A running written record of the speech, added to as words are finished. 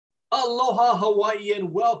Aloha Hawaii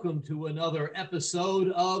and welcome to another episode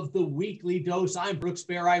of the Weekly Dose. I'm Brooks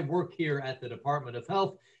Bear. I work here at the Department of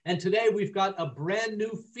Health. And today we've got a brand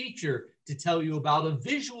new feature to tell you about, a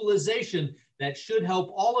visualization that should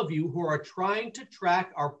help all of you who are trying to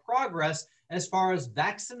track our progress as far as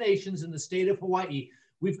vaccinations in the state of Hawaii.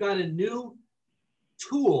 We've got a new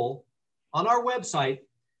tool on our website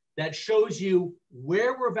that shows you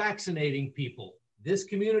where we're vaccinating people. This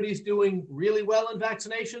community is doing really well in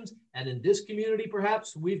vaccinations, and in this community,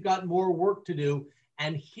 perhaps we've got more work to do.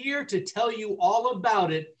 And here to tell you all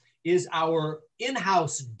about it is our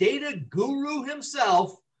in-house data guru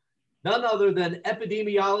himself, none other than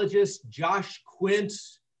epidemiologist Josh Quint.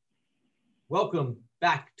 Welcome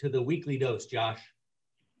back to the Weekly Dose, Josh.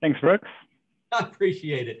 Thanks, Brooks. I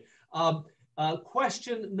appreciate it.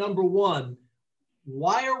 Question number one,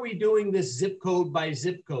 why are we doing this zip code by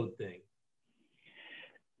zip code thing?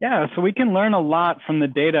 Yeah, so we can learn a lot from the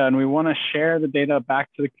data, and we want to share the data back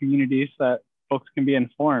to the communities so that folks can be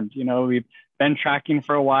informed. You know, we've been tracking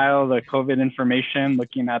for a while the COVID information,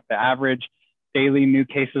 looking at the average daily new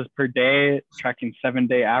cases per day, tracking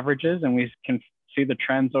 7-day averages, and we can see the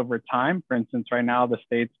trends over time. For instance, right now, the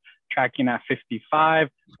state's tracking at 55,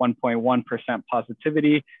 1.1%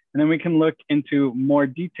 positivity, and then we can look into more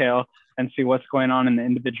detail and see what's going on in the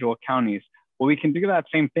individual counties. Well, we can do that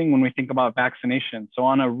same thing when we think about vaccination. So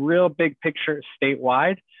on a real big picture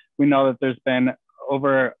statewide, we know that there's been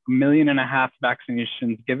over 1.5 million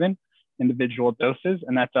vaccinations given, individual doses,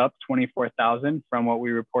 and that's up 24,000 from what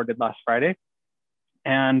we reported last Friday.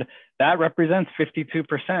 And that represents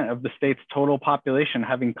 52% of the state's total population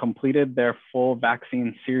having completed their full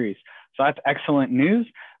vaccine series. So that's excellent news,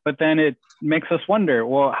 but then it makes us wonder,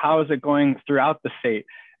 well, how is it going throughout the state?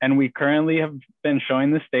 And we currently have been showing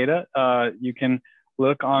this data. You can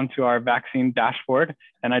look onto our vaccine dashboard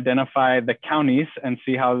and identify the counties and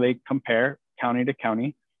see how they compare county to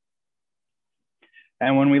county.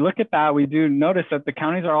 And when we look at that, we do notice that the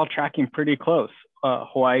counties are all tracking pretty close.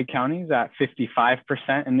 Hawaii County is at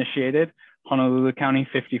 55% initiated, Honolulu County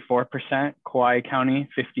 54%, Kauai County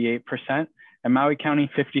 58%, and Maui County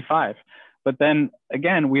 55%. But then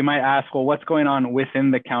again, we might ask, well, what's going on within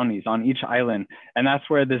the counties on each island? And that's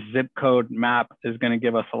where this zip code map is going to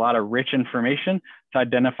give us a lot of rich information to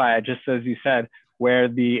identify, just as you said, where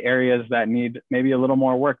the areas that need maybe a little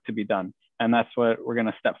more work to be done. And that's what we're going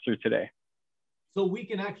to step through today. So we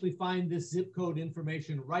can actually find this zip code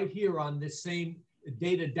information right here on this same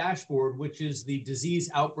data dashboard, which is the Disease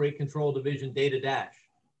Outbreak Control Division data dash.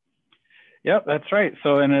 Yep, that's right.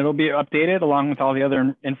 So, and it'll be updated along with all the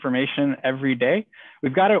other information every day.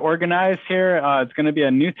 We've got it organized here. It's going to be a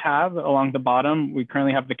new tab along the bottom. We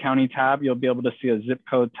currently have the county tab. You'll be able to see a zip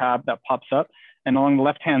code tab that pops up. And along the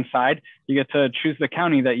left-hand side, you get to choose the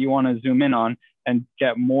county that you want to zoom in on and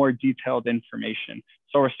get more detailed information.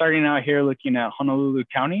 So we're starting out here looking at Honolulu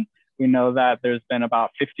County. We know that there's been about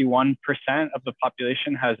 51% of the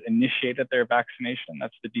population has initiated their vaccination.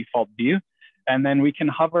 That's the default view. And then we can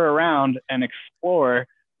hover around and explore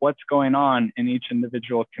what's going on in each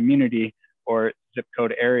individual community or zip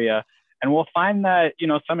code area. And we'll find that, you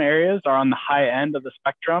know, some areas are on the high end of the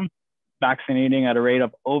spectrum, vaccinating at a rate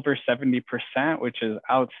of over 70%, which is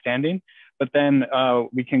outstanding. But then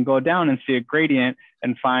we can go down and see a gradient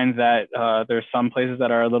and find that there's some places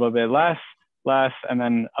that are a little bit less, and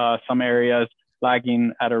then some areas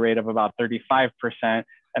lagging at a rate of about 35%.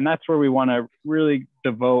 And that's where we want to really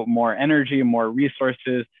devote more energy and more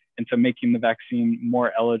resources into making the vaccine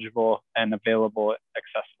more eligible and available,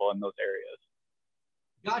 accessible in those areas.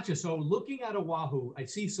 Gotcha. So looking at Oahu, I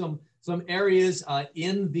see some areas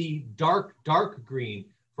in the dark green.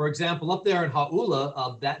 For example, up there in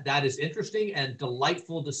Hauula, that is interesting and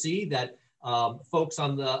delightful to see that folks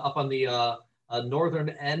up on the northern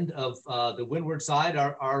end of the windward side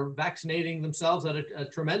are vaccinating themselves at a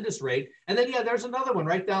tremendous rate. And then, yeah, there's another one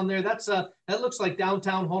right down there. That looks like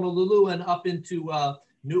downtown Honolulu and up into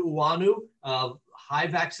Nu'uanu, high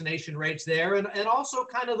vaccination rates there. And also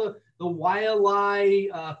kind of the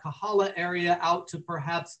Waialae, Kahala area out to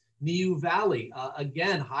perhaps Niu Valley.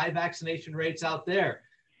 Again, high vaccination rates out there.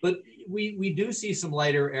 But we do see some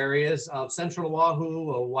lighter areas, Central Oahu,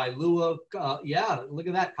 Wailua. Yeah, look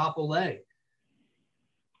at that, Kapolei.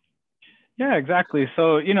 Yeah, exactly.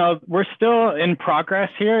 So, you know, we're still in progress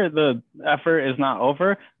here. The effort is not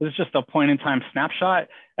over. This is just a point in time snapshot.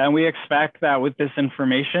 And we expect that with this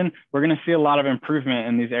information, we're going to see a lot of improvement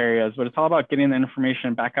in these areas. But it's all about getting the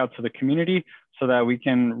information back out to the community so that we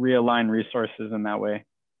can realign resources in that way.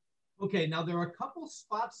 Okay, now there are a couple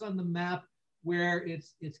spots on the map where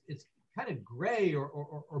it's kind of gray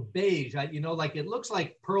or beige. You know, like it looks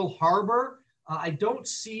like Pearl Harbor. I don't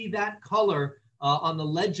see that color on the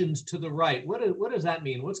legends to the right. What does that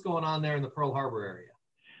mean? What's going on there in the Pearl Harbor area?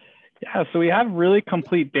 Yeah, so we have really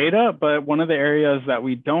complete data, but one of the areas that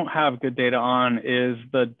we don't have good data on is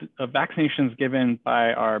the vaccinations given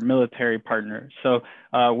by our military partners. So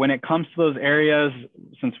when it comes to those areas,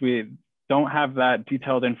 since we don't have that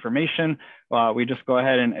detailed information, we just go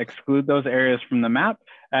ahead and exclude those areas from the map.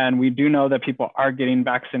 And we do know that people are getting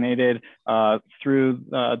vaccinated through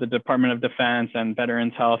the Department of Defense and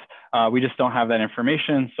Veterans Health. We just don't have that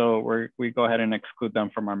information, so we go ahead and exclude them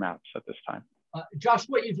from our maps at this time. Josh,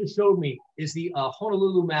 what you just showed me is the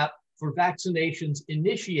Honolulu map for vaccinations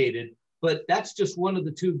initiated, but that's just one of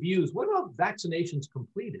the two views. What about vaccinations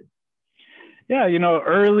completed? Yeah,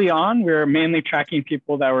 early on, we were mainly tracking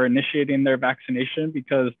people that were initiating their vaccination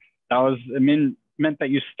because that was meant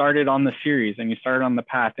that you started on the series and you started on the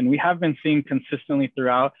path. And we have been seeing consistently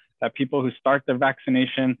throughout that people who start the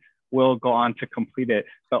vaccination will go on to complete it.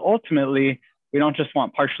 But ultimately, we don't just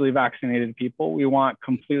want partially vaccinated people, we want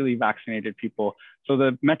completely vaccinated people. So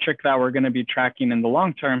the metric that we're going to be tracking in the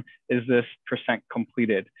long term is this percent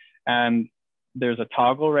completed. And there's a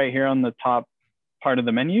toggle right here on the top part of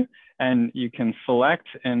the menu, and you can select,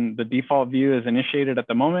 and the default view is initiated at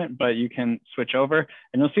the moment, but you can switch over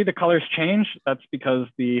and you'll see the colors change. That's because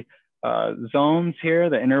the zones here,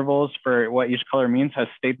 the intervals for what each color means has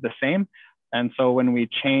stayed the same. And so when we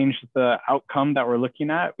change the outcome that we're looking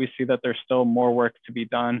at, we see that there's still more work to be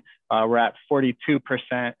done. We're at 42%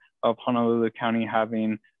 of Honolulu County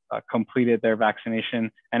having completed their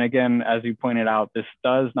vaccination. And again, as you pointed out, this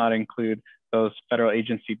does not include those federal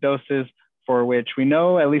agency doses for which we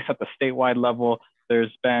know, at least at the statewide level,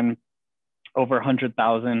 there's been over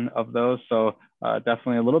 100,000 of those. So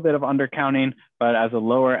definitely a little bit of undercounting, but as a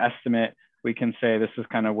lower estimate, we can say this is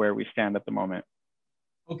kind of where we stand at the moment.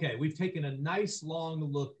 Okay, we've taken a nice long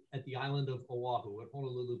look at the island of Oahu, at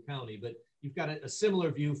Honolulu County, but you've got a similar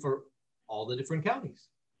view for all the different counties.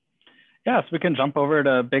 Yeah, so we can jump over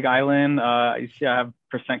to Big Island. You see I have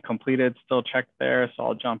percent completed still checked there, so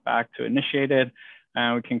I'll jump back to initiated,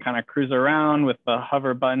 and we can kind of cruise around with the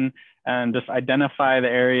hover button and just identify the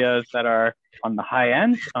areas that are on the high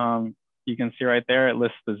end. You can see right there, it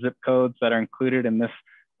lists the zip codes that are included in this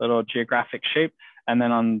little geographic shape, and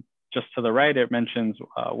then on just to the right, it mentions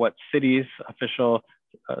what cities, official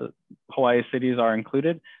Hawaii cities are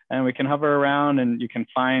included. And we can hover around and you can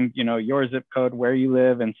find, your zip code, where you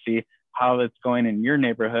live, and see how it's going in your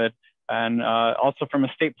neighborhood. And also from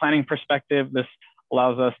a state planning perspective, this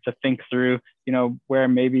allows us to think through, where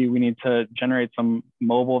maybe we need to generate some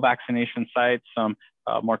mobile vaccination sites, some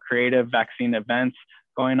more creative vaccine events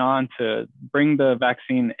going on to bring the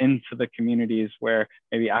vaccine into the communities where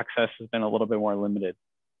maybe access has been a little bit more limited.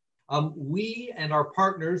 We and our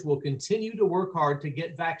partners will continue to work hard to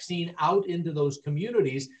get vaccine out into those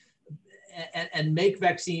communities and make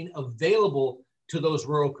vaccine available to those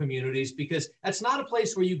rural communities, because that's not a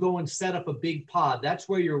place where you go and set up a big pod. That's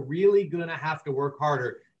where you're really going to have to work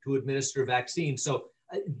harder to administer vaccine. So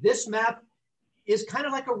this map is kind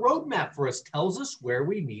of like a roadmap for us, tells us where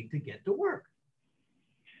we need to get to work.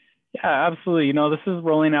 Yeah, absolutely. This is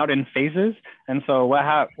rolling out in phases. And so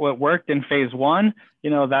what worked in phase one,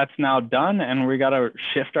 that's now done. And we got to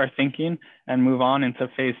shift our thinking and move on into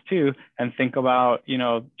phase two and think about,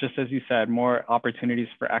 just as you said, more opportunities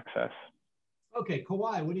for access. Okay,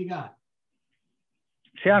 Kauai, what do you got?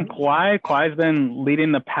 See, on Kauai's been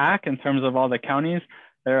leading the pack in terms of all the counties.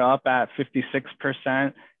 They're up at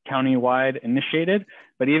 56% countywide initiated.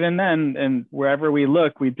 But even then, and wherever we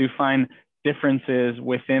look, we do find differences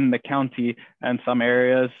within the county, and some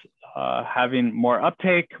areas having more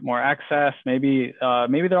uptake, more access. Maybe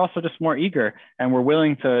they're also just more eager and we're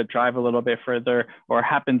willing to drive a little bit further or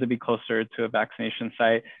happen to be closer to a vaccination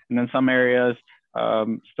site. And then some areas,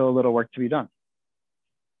 still a little work to be done.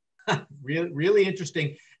 Really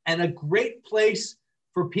interesting, and a great place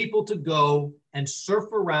for people to go and surf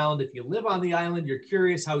around. If you live on the island, you're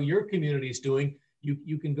curious how your community is doing,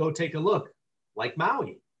 you can go take a look, like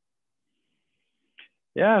Maui.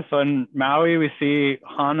 Yeah, so in Maui, we see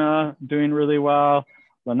Hana doing really well,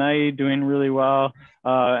 Lanai doing really well,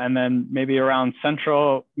 and then maybe around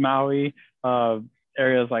central Maui,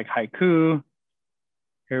 areas like Haiku.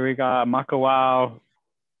 Here we got Makawao,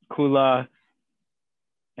 Kula,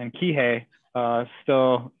 and Kihei,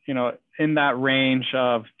 still, in that range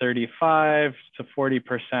of 35 to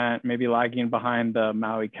 40%, maybe lagging behind the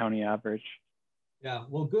Maui County average. Yeah,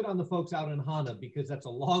 well, good on the folks out in Hana, because that's a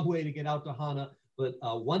long way to get out to Hana. But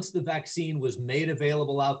once the vaccine was made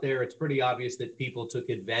available out there, it's pretty obvious that people took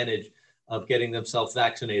advantage of getting themselves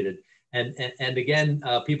vaccinated. And again,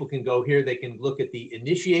 people can go here. They can look at the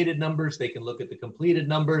initiated numbers. They can look at the completed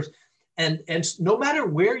numbers. And no matter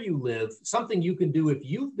where you live, something you can do if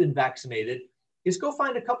you've been vaccinated is go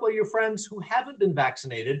find a couple of your friends who haven't been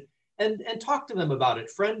vaccinated and talk to them about it,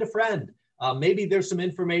 friend to friend. Maybe there's some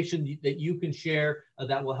information that you can share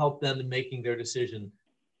that will help them in making their decision.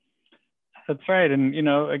 That's right. And,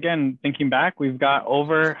 again, thinking back, we've got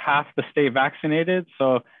over half the state vaccinated.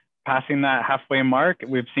 So passing that halfway mark,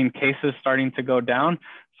 we've seen cases starting to go down.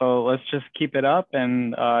 So let's just keep it up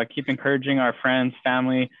and keep encouraging our friends,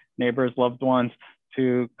 family, neighbors, loved ones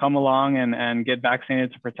to come along and get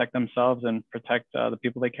vaccinated to protect themselves and protect the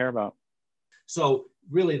people they care about. So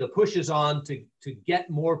really the push is on to get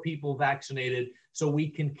more people vaccinated so we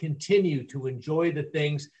can continue to enjoy the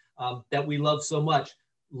things that we love so much.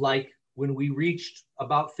 Like when we reached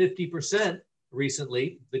about 50%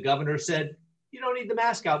 recently, the governor said, you don't need the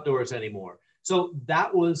mask outdoors anymore. So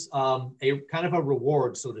that was a kind of a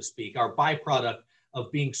reward, so to speak, our byproduct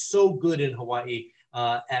of being so good in Hawaii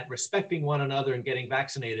at respecting one another and getting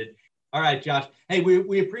vaccinated. All right, Josh. Hey,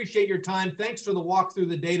 we appreciate your time. Thanks for the walk through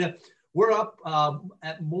the data. We're up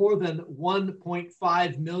at more than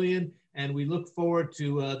 1.5 million, and we look forward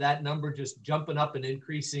to that number just jumping up and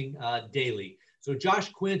increasing daily. So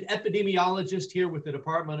Josh Quint, epidemiologist here with the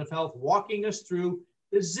Department of Health, walking us through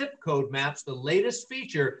the zip code maps, the latest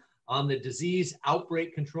feature on the Disease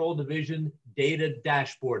Outbreak Control Division data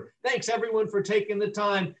dashboard. Thanks everyone for taking the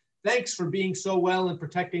time. Thanks for being so well in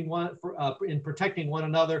protecting one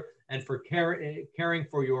another and for caring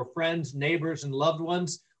for your friends, neighbors, and loved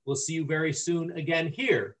ones. We'll see you very soon again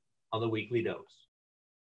here on the Weekly Dose.